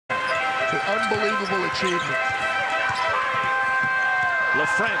An unbelievable achievement.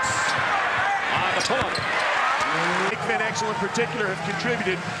 LaFrentz on the pull-up. Nick Van Exel in particular have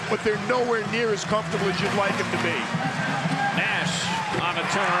contributed, but they're nowhere near as comfortable as you'd like them to be. Nash on a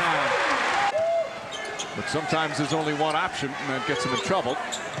turnaround. But sometimes there's only one option, and that gets him in trouble.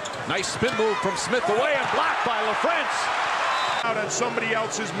 Nice spin move from Smith away and blocked by LaFrentz. Out on somebody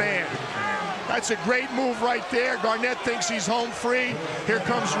else's man. That's a great move right there. Garnett thinks he's home free. Here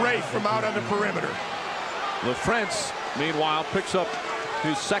comes Raef from out on the perimeter. LaFrentz, meanwhile, picks up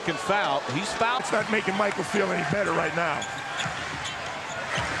his second foul. He's fouled. It's not making Michael feel any better right now.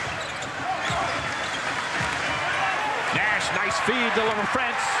 Nash, nice feed to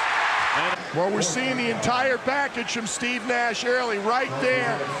LaFrentz. Well, we're seeing the entire package from Steve Nash early. Right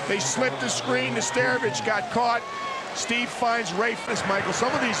there, they slipped the screen. Nesterovic got caught. Steve finds Raef. Michael,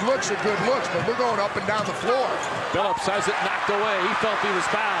 some of these looks are good looks, but we're going up and down the floor. Phillips has it knocked away. He felt he was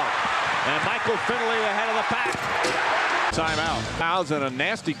fouled. And Michael Finley ahead of the pack. Timeout. Fouls and a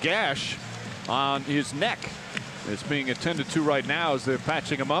nasty gash on his neck. It's being attended to right now as they're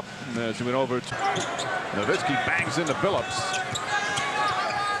patching him up. And as he went over to Nowitzki, bangs into Phillips.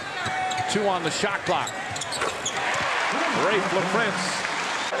 2 on the shot clock. Raef LaFrentz.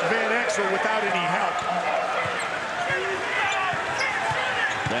 Van Exel without any help.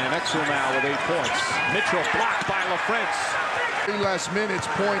 Van Exel now with 8 points. Mitchell blocked by LaFrentz. 3 less minutes,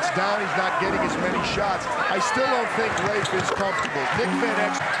 points down. He's not getting as many shots. I still don't think Raef is comfortable. Nick Van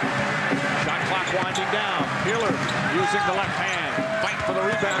Exel. Shot clock winding down. Peeler using the left hand. Fight for the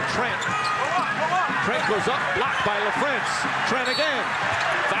rebound. Trent. Trent goes up, blocked by LaFrentz. Trent again.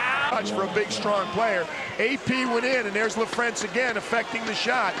 Foul. For a big, strong player. AP went in, and there's LaFrentz again affecting the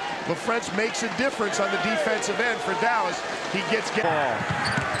shot. LaFrentz makes a difference on the defensive end for Dallas. He gets ball.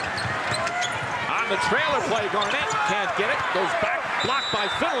 On the trailer play, Garnett can't get it. Goes back, blocked by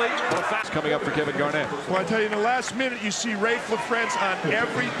Finley. But a foul coming up for Kevin Garnett. Well, I tell you, in the last minute, you see Raef LaFrentz on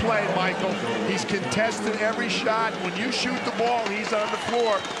every play, Michael. He's contested every shot. When you shoot the ball, he's on the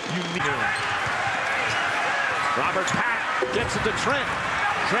floor. You need him. Robert Pat gets it to Trent.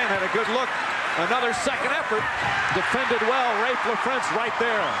 Trent had a good look. Another second effort. Defended well. Raef LaFrentz right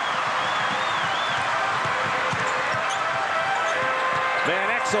there. Van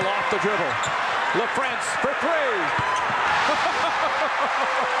Exel off the dribble. LaFrentz for 3.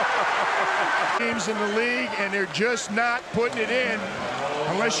 Teams in the league, and they're just not putting it in.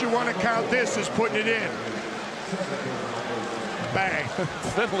 Unless you want to count this as putting it in. Bang.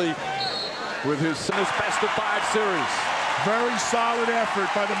 Finley with his best of 5 series. Very solid effort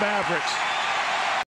by the Mavericks.